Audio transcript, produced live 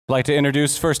like to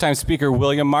introduce first-time speaker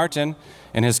William Martin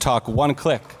in his talk, One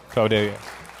Click OWA.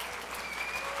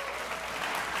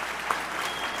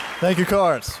 Thank you,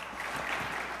 Cars.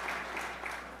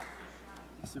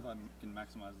 Let's see if I can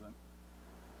maximize that.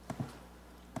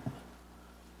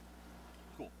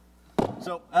 Cool.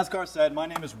 So, as Car said, my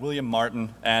name is William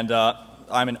Martin, and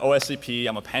I'm an OSCP.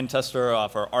 I'm a pen tester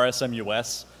for RSM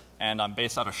US, and I'm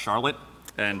based out of Charlotte.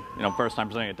 And, you know, first time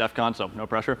presenting at DEF CON, so no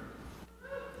pressure.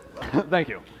 Thank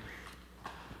you.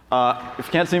 If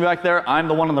you can't see me back there, I'm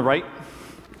the one on the right.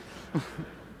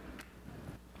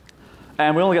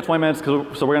 And we only get 20 minutes,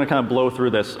 so we're going to kind of blow through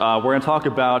this. We're going to talk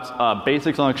about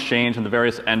basics on Exchange and the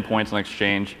various endpoints on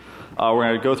Exchange. We're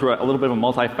going to go through a little bit of a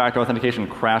multi-factor authentication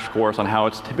crash course on how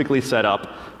it's typically set up,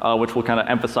 which will kind of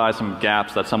emphasize some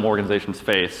gaps that some organizations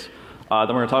face. Then we're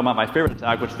going to talk about my favorite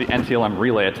attack, which is the NTLM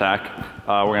relay attack.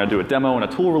 We're going to do a demo and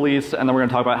a tool release, and then we're going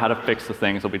to talk about how to fix the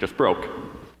things that we just broke.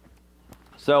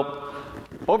 So,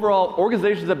 overall,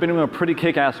 organizations have been doing a pretty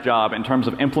kick-ass job in terms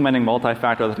of implementing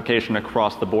multi-factor authentication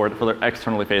across the board for their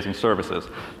externally facing services.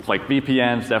 It's like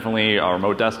VPNs, definitely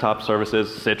remote desktop services,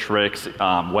 Citrix,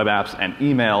 web apps, and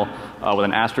email, with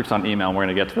an asterisk on email, and we're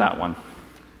going to get to that one.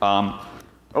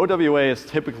 OWA is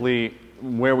typically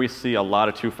where we see a lot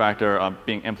of two-factor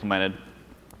being implemented,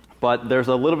 but there's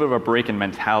a little bit of a break in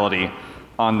mentality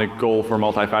on the goal for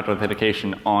multi-factor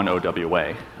authentication on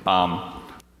OWA.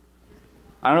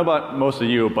 I don't know about most of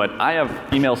you, but I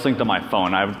have email synced on my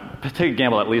phone. I take a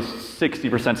gamble at least 60%,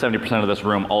 70% of this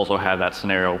room also have that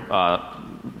scenario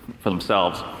for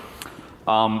themselves.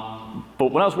 But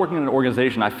when I was working in an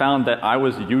organization, I found that I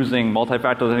was using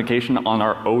multi-factor authentication on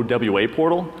our OWA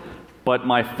portal, but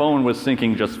my phone was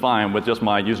syncing just fine with just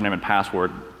my username and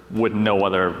password with no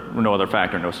other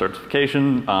factor, no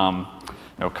certification,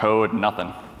 no code,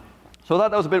 nothing. So I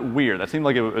thought that was a bit weird. That seemed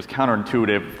like it was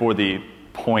counterintuitive for the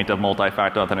point of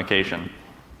multi-factor authentication.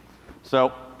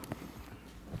 So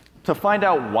to find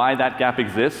out why that gap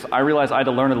exists, I realized I had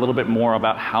to learn a little bit more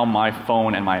about how my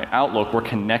phone and my Outlook were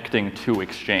connecting to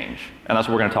Exchange, and that's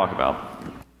what we're going to talk about.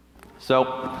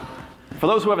 So for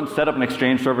those who haven't set up an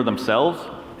Exchange server themselves,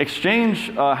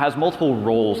 Exchange has multiple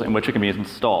roles in which it can be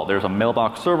installed. There's a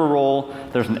mailbox server role,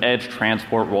 there's an edge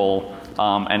transport role,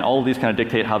 and all of these kind of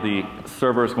dictate how the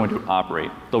server is going to operate.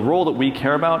 The role that we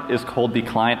care about is called the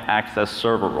client access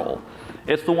server role.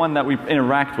 It's the one that we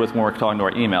interact with when we're talking to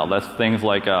our email. That's things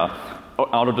like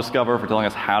auto-discover for telling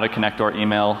us how to connect to our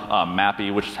email,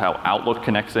 MAPI, which is how Outlook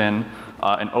connects in,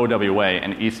 and OWA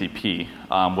and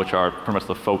ECP, which are pretty much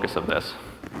the focus of this.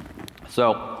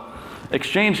 So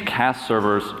Exchange CAS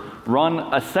servers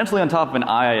run essentially on top of an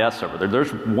IIS server.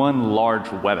 There's one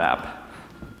large web app.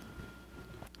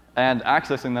 And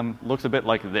accessing them looks a bit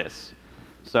like this.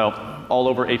 So all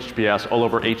over HTTPS, all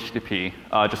over HTTP,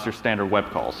 just your standard web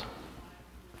calls.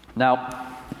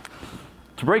 Now,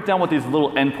 to break down what these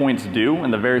little endpoints do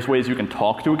and the various ways you can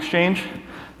talk to Exchange,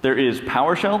 there is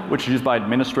PowerShell, which is used by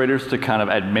administrators to kind of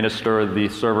administer the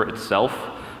server itself.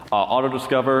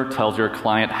 Auto-discover tells your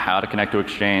client how to connect to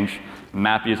Exchange.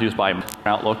 MAPI is used by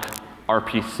Outlook.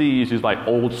 RPC is used by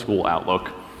old school Outlook.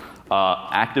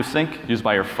 ActiveSync, used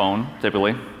by your phone,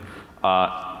 typically.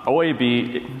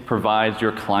 OAB provides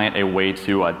your client a way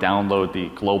to download the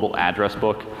global address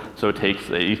book, so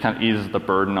it kind of eases the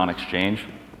burden on Exchange.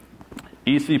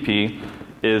 ECP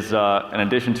is an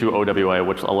addition to OWA,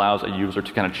 which allows a user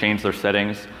to kind of change their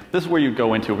settings. This is where you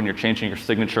go into when you're changing your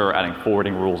signature, adding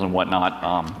forwarding rules and whatnot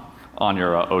on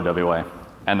your OWA.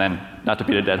 And then, not to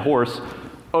beat a dead horse,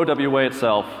 OWA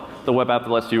itself, the web app that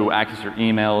lets you access your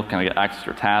email, kind of get access to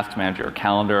your tasks, manage your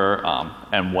calendar,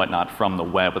 and whatnot from the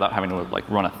web without having to like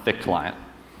run a thick client.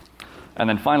 And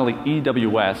then finally,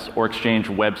 EWS, or Exchange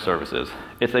Web Services.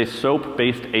 It's a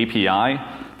SOAP-based API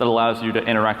that allows you to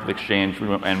interact with Exchange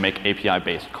and make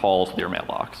API-based calls to your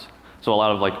mailbox. So a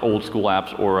lot of like old school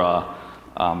apps or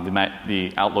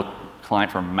the Outlook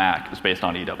client from Mac is based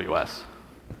on EWS.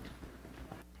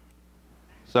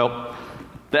 So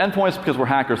the endpoints, because we're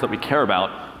hackers, that we care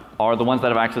about are the ones that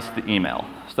have access to the email.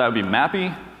 So that would be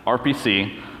MAPI,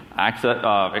 RPC,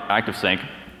 ActiveSync,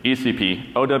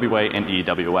 ECP, OWA, and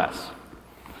EWS.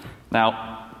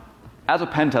 Now, as a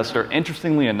pen tester,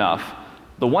 interestingly enough,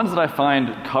 the ones that I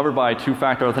find covered by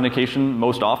two-factor authentication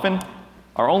most often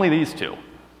are only these two,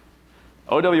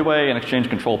 OWA and Exchange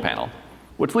Control Panel,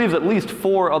 which leaves at least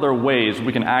 4 other ways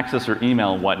we can access your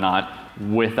email and whatnot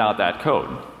without that code.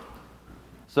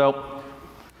 So,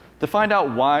 to find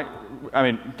out why,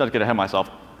 not to get ahead of myself,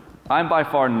 I'm by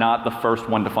far not the first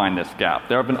one to find this gap.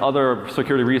 There have been other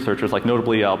security researchers, like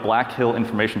notably Black Hill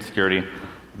Information Security,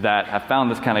 that have found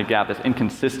this kind of gap, this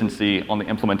inconsistency on the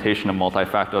implementation of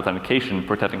multi-factor authentication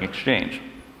protecting Exchange.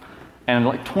 And in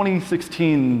like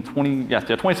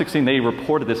 2016, they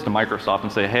reported this to Microsoft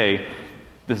and say, hey,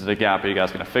 this is a gap, are you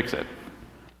guys going to fix it?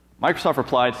 Microsoft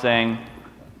replied saying,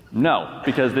 no,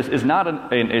 because this is not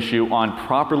an issue on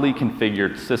properly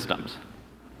configured systems.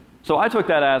 So I took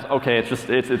that as, okay, it's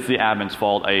the admin's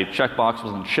fault. A checkbox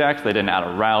wasn't checked, they didn't add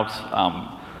a route.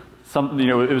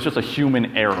 It was just a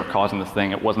human error causing this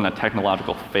thing. It wasn't a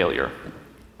technological failure.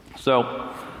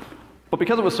 But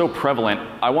because it was so prevalent,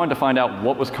 I wanted to find out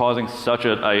what was causing such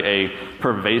a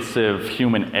pervasive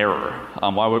human error.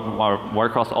 Why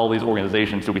across all these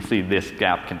organizations do we see this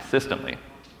gap consistently?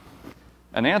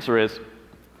 And the answer is,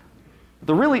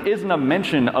 there really isn't a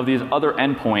mention of these other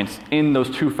endpoints in those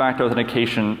two-factor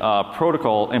authentication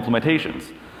protocol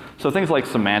implementations. So things like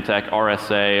Symantec,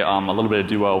 RSA, a little bit of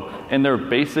Duo, in their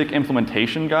basic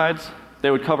implementation guides,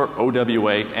 they would cover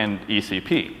OWA and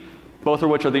ECP, both of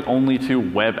which are the only two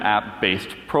web app-based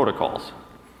protocols.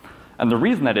 And the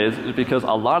reason that is because a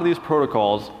lot of these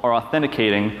protocols are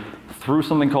authenticating through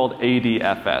something called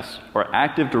ADFS, or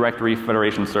Active Directory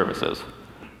Federation Services.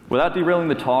 Without derailing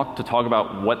the talk to talk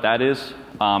about what that is,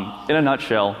 in a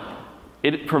nutshell,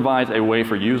 it provides a way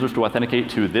for users to authenticate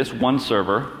to this one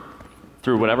server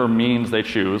through whatever means they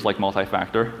choose, like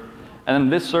multi-factor, and then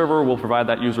this server will provide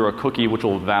that user a cookie which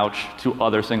will vouch to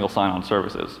other single sign-on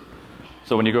services.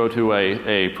 So when you go to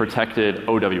a protected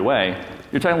OWA,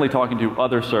 you're technically talking to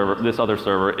this other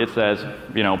server. It says,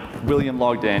 William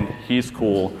logged in, he's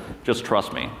cool, just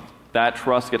trust me. That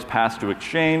trust gets passed to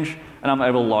Exchange, and I'm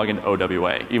able to log into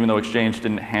OWA, even though Exchange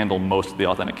didn't handle most of the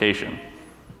authentication.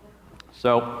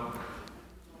 So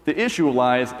the issue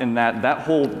lies in that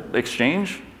whole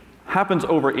exchange happens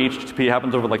over HTTP,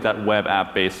 happens over like that web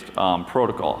app-based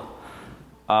protocol.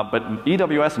 But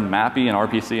EWS and MAPI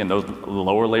and RPC and those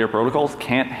lower layer protocols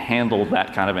can't handle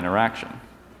that kind of interaction.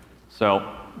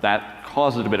 So that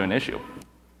causes a bit of an issue.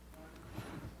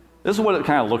 This is what it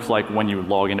kind of looks like when you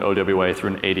log into OWA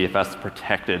through an ADFS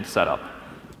protected setup.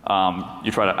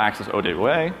 You try to access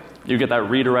OWA, you get that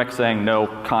redirect saying no,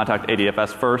 contact ADFS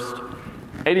first.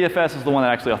 ADFS is the one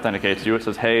that actually authenticates you. It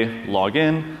says, hey, log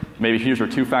in, maybe use your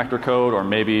two-factor code, or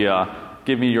maybe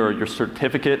give me your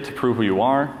certificate to prove who you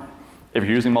are. If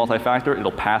you're using multi-factor,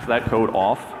 it'll pass that code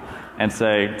off and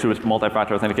say to its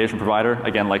multi-factor authentication provider,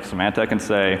 again like Symantec, and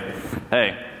say,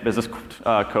 hey, is this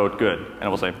code good? And it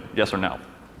will say yes or no.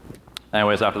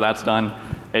 Anyways, after that's done,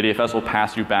 ADFS will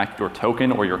pass you back your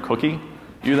token or your cookie.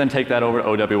 You then take that over to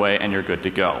OWA and you're good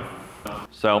to go.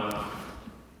 So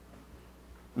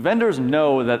vendors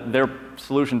know that their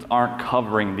solutions aren't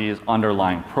covering these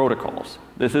underlying protocols.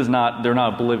 They're not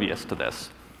oblivious to this.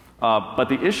 But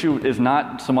the issue is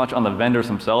not so much on the vendors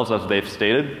themselves as they've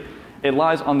stated. It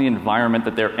lies on the environment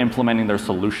that they're implementing their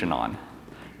solution on.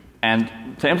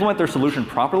 And to implement their solution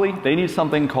properly, they need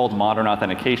something called modern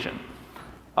authentication,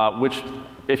 which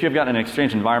if you've got an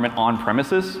Exchange environment on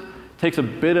premises, takes a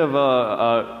bit of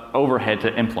a overhead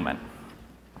to implement.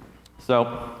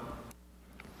 So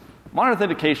modern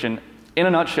authentication, in a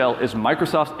nutshell, is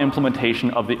Microsoft's implementation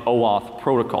of the OAuth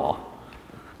protocol.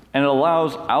 And it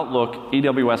allows Outlook,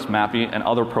 EWS MAPI, and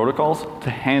other protocols to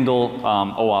handle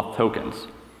OAuth tokens.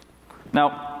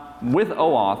 Now, with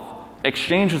OAuth,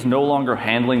 Exchange is no longer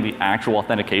handling the actual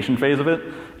authentication phase of it,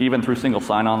 even through single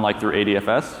sign-on like through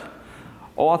ADFS.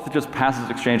 OAuth just passes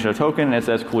Exchange a token and it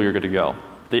says, cool, you're good to go.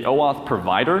 The OAuth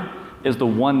provider is the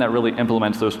one that really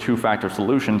implements those two-factor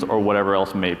solutions or whatever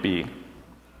else may be.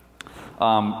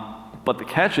 But the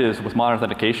catch is, with modern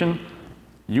authentication,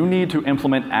 you need to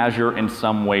implement Azure in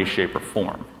some way, shape, or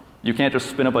form. You can't just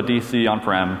spin up a DC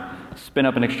on-prem, spin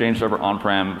up an Exchange server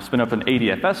on-prem, spin up an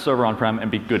ADFS server on-prem,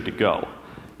 and be good to go.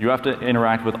 You have to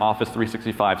interact with Office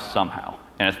 365 somehow.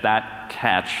 And it's that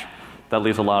catch that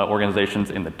leaves a lot of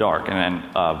organizations in the dark and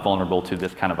vulnerable to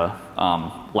this kind of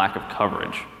a lack of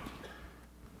coverage.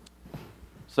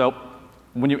 So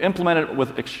when you implement it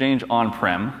with Exchange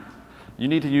on-prem, you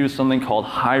need to use something called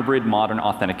hybrid modern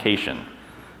authentication.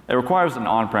 It requires an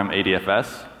on-prem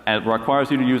ADFS, and it requires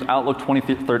you to use Outlook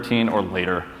 2013 or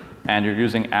later, and you're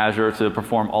using Azure to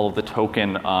perform all of the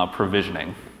token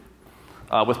provisioning.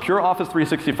 With pure Office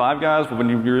 365 guys, when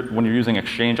you're using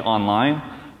Exchange Online,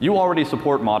 you already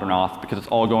support modern auth because it's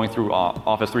all going through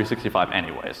Office 365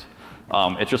 anyways.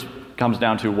 It just comes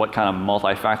down to what kind of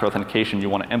multi-factor authentication you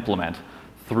want to implement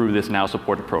through this now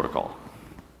supported protocol.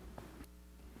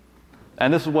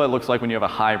 And this is what it looks like when you have a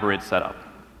hybrid setup.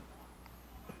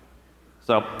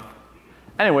 So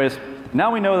anyways,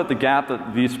 now we know that the gap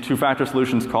that these two-factor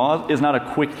solutions cause is not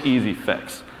a quick, easy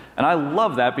fix. And I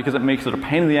love that because it makes it a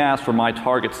pain in the ass for my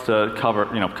targets to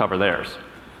cover theirs.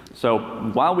 So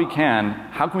while we can,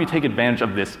 how can we take advantage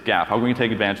of this gap? How can we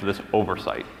take advantage of this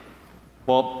oversight?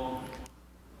 Well,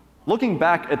 looking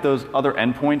back at those other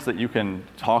endpoints that you can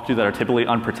talk to that are typically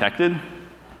unprotected,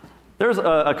 there's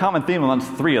a common theme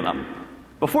amongst 3 of them.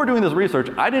 Before doing this research,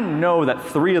 I didn't know that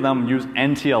 3 of them use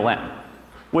NTLM,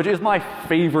 which is my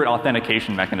favorite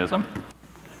authentication mechanism.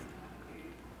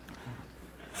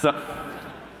 So,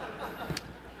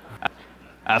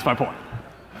 that's my point.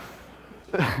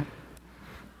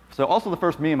 So also the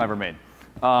first meme I ever made.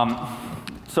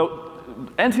 So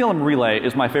NTLM relay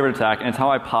is my favorite attack, and it's how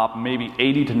I pop maybe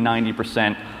 80 to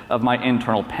 90% of my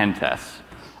internal pen tests.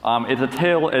 It's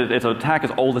an attack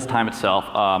as old as time itself.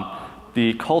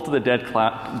 The Cult of the Dead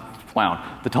Clown.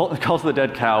 The Cult of the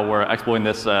Dead Cow were exploiting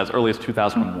this as early as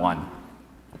 2001.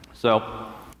 So,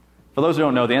 for those who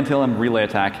don't know, the NTLM relay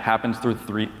attack happens through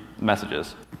 3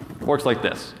 messages. It works like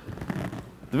this.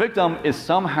 The victim is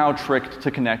somehow tricked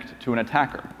to connect to an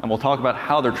attacker, and we'll talk about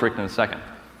how they're tricked in a second.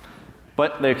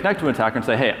 But they connect to an attacker and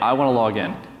say, hey, I want to log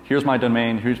in. Here's my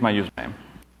domain, here's my username.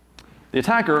 The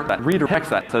attacker that redirects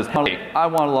that says, hey, I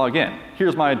want to log in.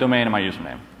 Here's my domain and my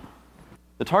username.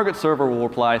 The target server will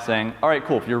reply saying, all right,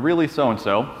 cool, if you're really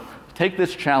so-and-so, take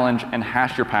this challenge and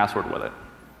hash your password with it.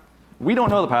 We don't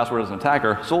know the password as an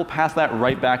attacker, so we'll pass that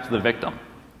right back to the victim.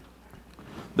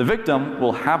 The victim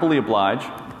will happily oblige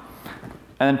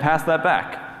and then pass that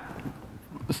back.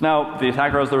 So now the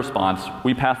attacker has the response.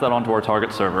 We pass that on to our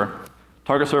target server.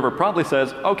 Target server promptly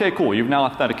says, okay, cool, you've now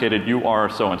authenticated, you are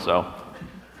so-and-so.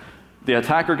 The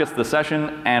attacker gets the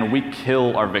session, and we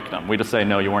kill our victim. We just say,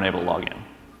 no, you weren't able to log in.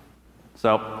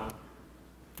 So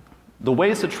the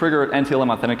ways to trigger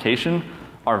NTLM authentication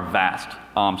are vast.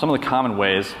 Some of the common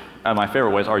ways, and my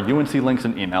favorite ways, are UNC links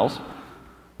in emails,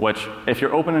 which if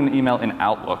you're opening an email in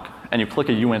Outlook and you click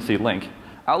a UNC link,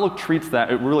 Outlook treats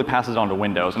that, it really passes it on to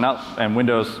Windows, and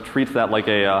Windows treats that like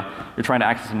you're trying to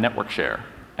access a network share.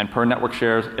 And per network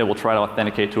shares, it will try to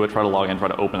authenticate to it, try to log in, try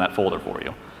to open that folder for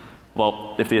you.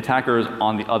 Well, if the attacker is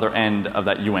on the other end of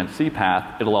that UNC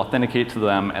path, it'll authenticate to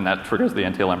them, and that triggers the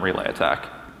NTLM relay attack.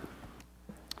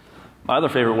 My other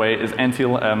favorite way is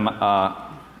NTLM,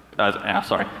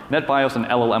 NetBIOS and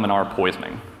LLM&R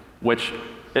poisoning, which,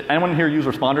 anyone here use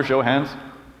Responder? Show of hands.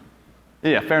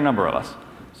 Yeah, fair number of us.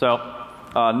 So,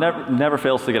 never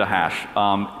fails to get a hash.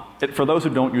 For those who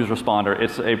don't use Responder,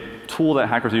 it's a tool that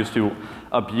hackers use to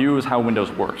abuse how Windows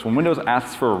works. When Windows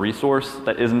asks for a resource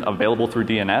that isn't available through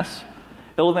DNS,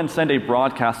 it'll then send a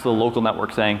broadcast to the local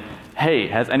network saying, hey,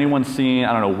 has anyone seen,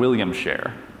 I don't know, William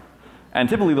share? And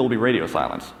typically there'll be radio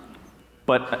silence.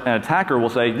 But an attacker will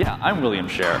say, yeah, I'm William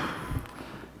share.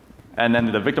 And then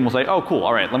the victim will say, oh, cool,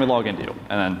 all right, let me log into you.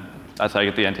 And then that's how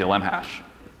you get the NTLM hash.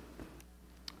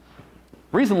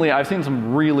 Recently, I've seen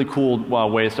some really cool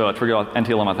ways to trigger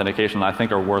NTLM authentication that I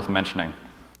think are worth mentioning.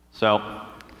 So,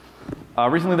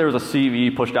 recently there was a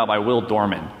CVE pushed out by Will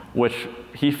Dorman, which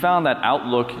he found that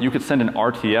Outlook, you could send an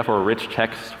RTF or a rich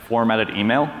text formatted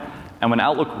email, and when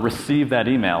Outlook received that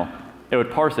email, it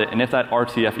would parse it, and if that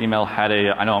RTF email had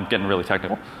I know I'm getting really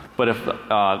technical, but if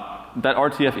that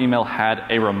RTF email had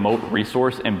a remote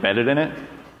resource embedded in it,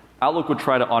 Outlook would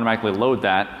try to automatically load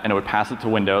that, and it would pass it to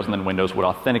Windows, and then Windows would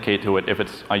authenticate to it if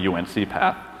it's a UNC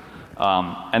path.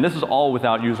 And this is all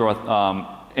without user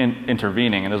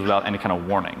intervening, and this is without any kind of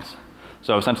warnings.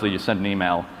 So essentially, you send an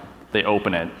email, they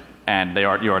open it, and you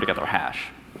already get their hash.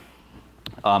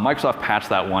 Microsoft patched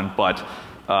that one, but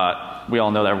we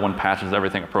all know that everyone patches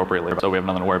everything appropriately, so we have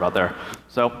nothing to worry about there.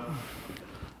 So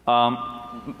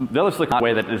the other slick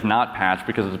way that is not patched,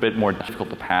 because it's a bit more difficult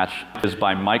to patch, is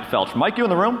by Mike Felch. Mike, you in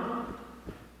the room?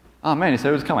 Oh man, he said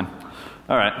he was coming.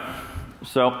 All right.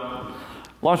 So,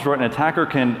 long story short, an attacker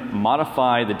can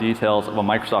modify the details of a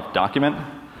Microsoft document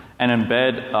and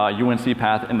embed UNC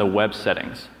path in the web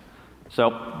settings.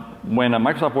 So, when a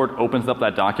Microsoft Word opens up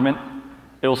that document,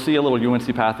 it will see a little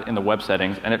UNC path in the web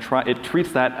settings, and it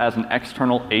treats that as an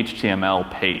external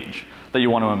HTML page that you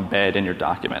want to embed in your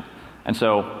document. And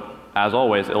so, as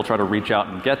always, it'll try to reach out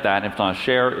and get that, and if it's on a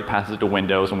share, it passes it to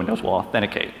Windows, and Windows will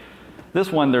authenticate. This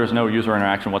one, there's no user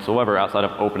interaction whatsoever outside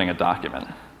of opening a document.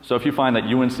 So if you find that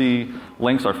UNC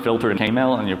links are filtered in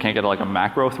email and you can't get like a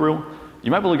macro through, you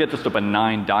might be able to get just a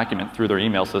benign document through their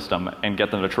email system and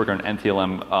get them to trigger an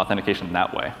NTLM authentication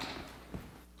that way.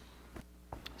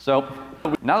 So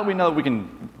now that we know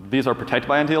that these are protected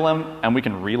by NTLM and we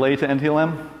can relay to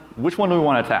NTLM, which one do we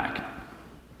want to attack?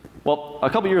 Well, a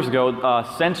couple years ago,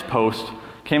 SensePost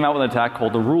came out with an attack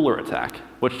called the ruler attack,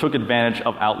 which took advantage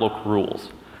of Outlook rules.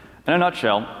 In a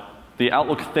nutshell, the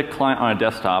Outlook thick client on a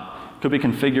desktop could be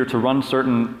configured to run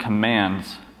certain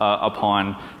commands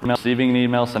upon receiving an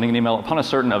email, sending an email, upon a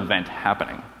certain event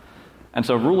happening. And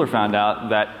so Ruler found out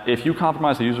that if you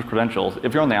compromise the user's credentials,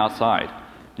 if you're on the outside,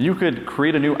 you could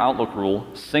create a new Outlook rule,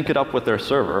 sync it up with their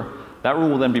server. That rule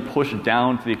will then be pushed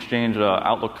down to the Exchange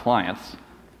Outlook clients,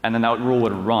 and then that rule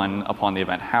would run upon the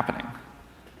event happening.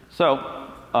 So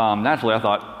naturally, I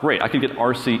thought, great, I could get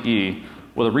RCE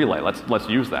with a relay. Let's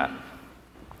use that.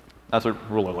 That's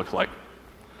what Ruler looks like.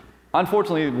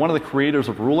 Unfortunately, one of the creators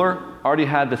of Ruler already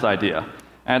had this idea.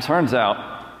 And it turns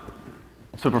out,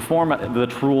 to perform the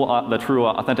true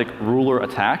authentic Ruler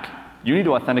attack, you need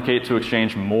to authenticate to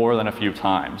Exchange more than a few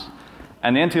times.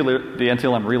 And the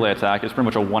NTLM relay attack is pretty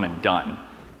much a one and done.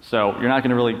 So you're not going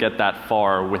to really get that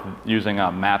far with using a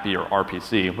MAPI or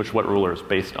RPC, which is what Ruler is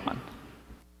based on.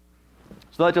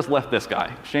 So that just left this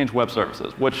guy, Exchange Web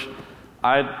Services, which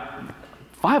 5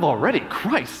 already,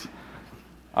 Christ.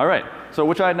 All right, so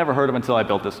which I had never heard of until I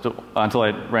built this tool, until I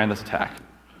ran this attack.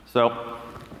 So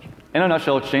in a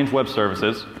nutshell, Exchange Web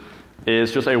Services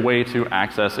is just a way to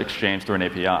access Exchange through an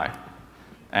API.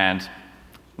 And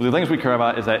the things we care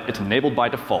about is that it's enabled by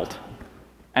default.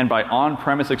 And by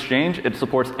on-premise Exchange, it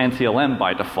supports NTLM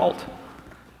by default.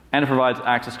 And it provides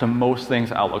access to most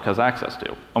things Outlook has access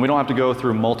to. And we don't have to go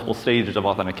through multiple stages of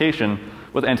authentication.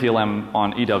 With NTLM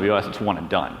on EWS, it's one and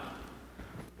done.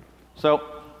 So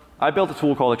I built a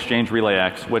tool called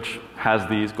ExchangeRelayX, which has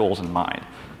these goals in mind.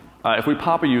 If we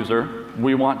pop a user,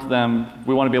 we want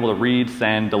to be able to read,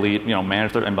 send, delete,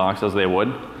 manage their inbox as they would.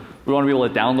 We want to be able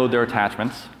to download their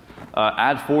attachments,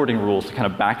 add forwarding rules to kind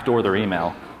of backdoor their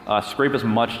email, scrape as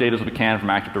much data as we can from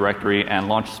Active Directory, and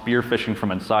launch spear phishing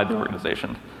from inside the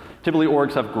organization. Typically,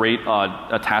 orgs have great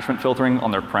attachment filtering on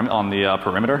the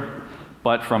perimeter,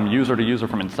 but from user to user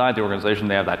from inside the organization,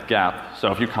 they have that gap.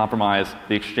 So if you compromise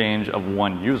the exchange of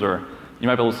one user, you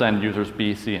might be able to send users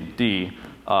B, C, and D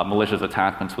malicious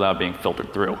attachments without being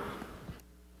filtered through.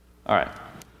 All right, so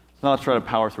now let's try to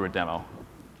power through a demo.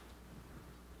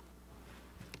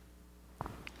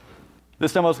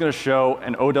 This demo is going to show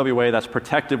an OWA that's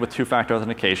protected with two-factor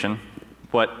authentication,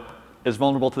 but is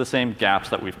vulnerable to the same gaps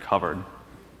that we've covered.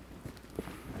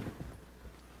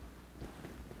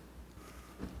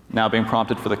 Now being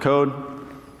prompted for the code.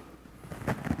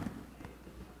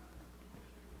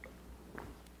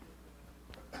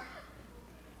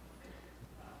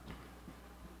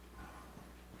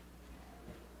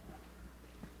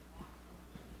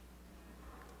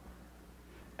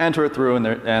 Enter it through,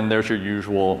 and there's your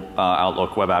usual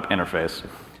Outlook web app interface.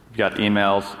 You've got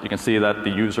emails. You can see that the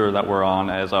user that we're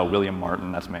on is William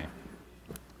Martin. That's me.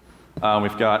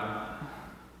 We've got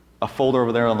a folder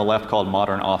over there on the left called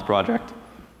Modern Auth Project.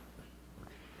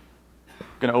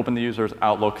 I'm going to open the user's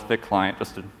Outlook thick client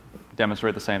just to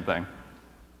demonstrate the same thing.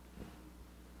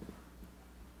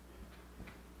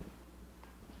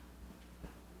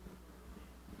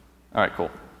 All right,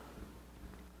 cool.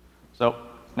 So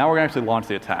now we're going to actually launch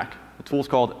the attack. The tool's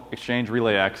called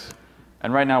ExchangeRelayX,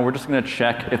 and right now we're just going to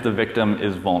check if the victim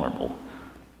is vulnerable.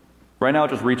 Right now it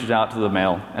just reaches out to the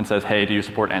mail and says, hey, do you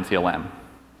support NTLM?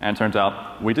 And it turns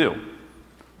out we do.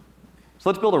 So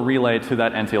let's build a relay to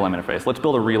that NTLM interface. Let's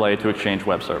build a relay to Exchange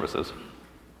Web Services.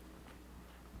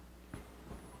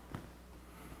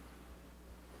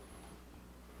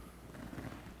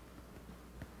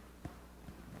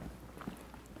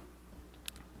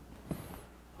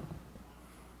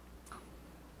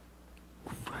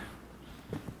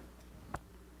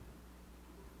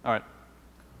 All right.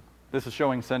 This is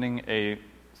showing sending a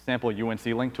sample UNC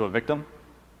link to a victim,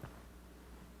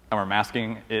 and we're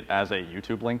masking it as a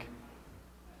YouTube link.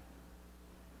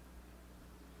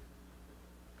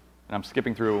 And I'm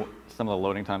skipping through some of the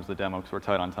loading times of the demo because we're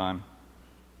tight on time.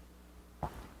 All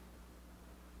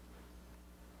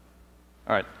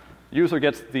right. User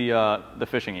gets the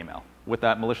phishing email with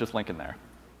that malicious link in there.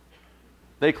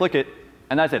 They click it,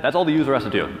 and that's it. That's all the user has to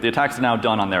do. The attack's now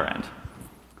done on their end.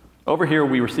 Over here,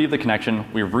 we receive the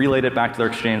connection, we relayed it back to their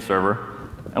Exchange server,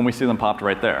 and we see them popped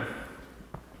right there.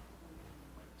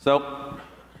 So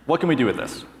what can we do with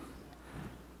this?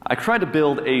 I tried to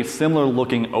build a similar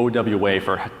looking OWA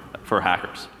for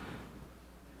hackers.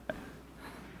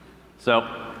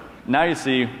 So now you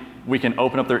see we can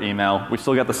open up their email. We've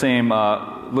still got the same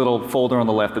little folder on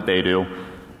the left that they do.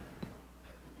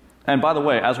 And by the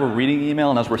way, as we're reading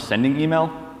email and as we're sending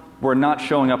email, we're not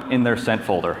showing up in their sent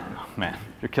folder. Oh, man,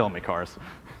 you're killing me, cars.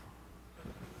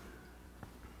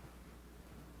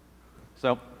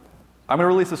 So I'm going to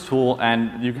release this tool,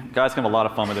 and you guys can have a lot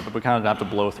of fun with it, but we kind of have to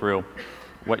blow through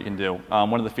what you can do.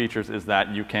 One of the features is that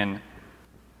you can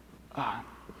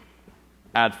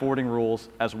add forwarding rules,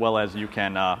 as well as you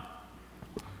can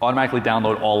automatically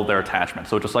download all of their attachments.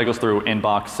 So it just cycles through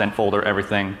inbox, sent folder,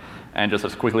 everything, and just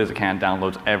as quickly as it can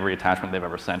downloads every attachment they've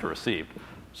ever sent or received.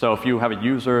 So if you have a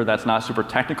user that's not super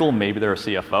technical, maybe they're a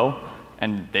CFO,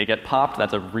 and they get popped,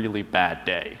 that's a really bad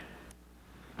day.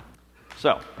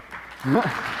 So.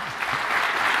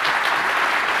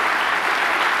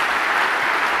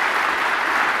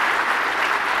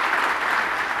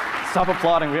 Stop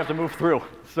applauding, we have to move through.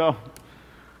 So,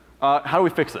 how do we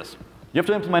fix this? You have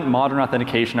to implement modern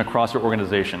authentication across your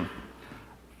organization.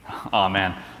 Oh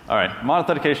man. All right, modern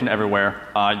authentication everywhere.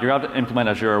 You're going to have to implement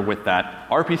Azure with that.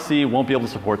 RPC won't be able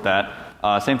to support that.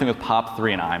 Same thing with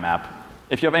POP3 and IMAP.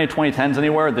 If you have any 2010s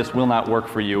anywhere, this will not work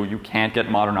for you. You can't get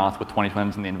modern auth with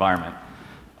 2010s in the environment.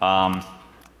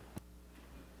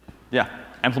 Yeah,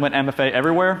 implement MFA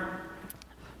everywhere.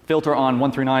 Filter on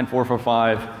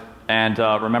 139.445. And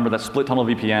remember that split tunnel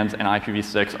VPNs and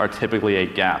IPv6 are typically a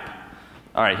gap.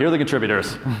 All right, here are the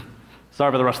contributors.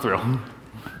 Sorry for the rush through.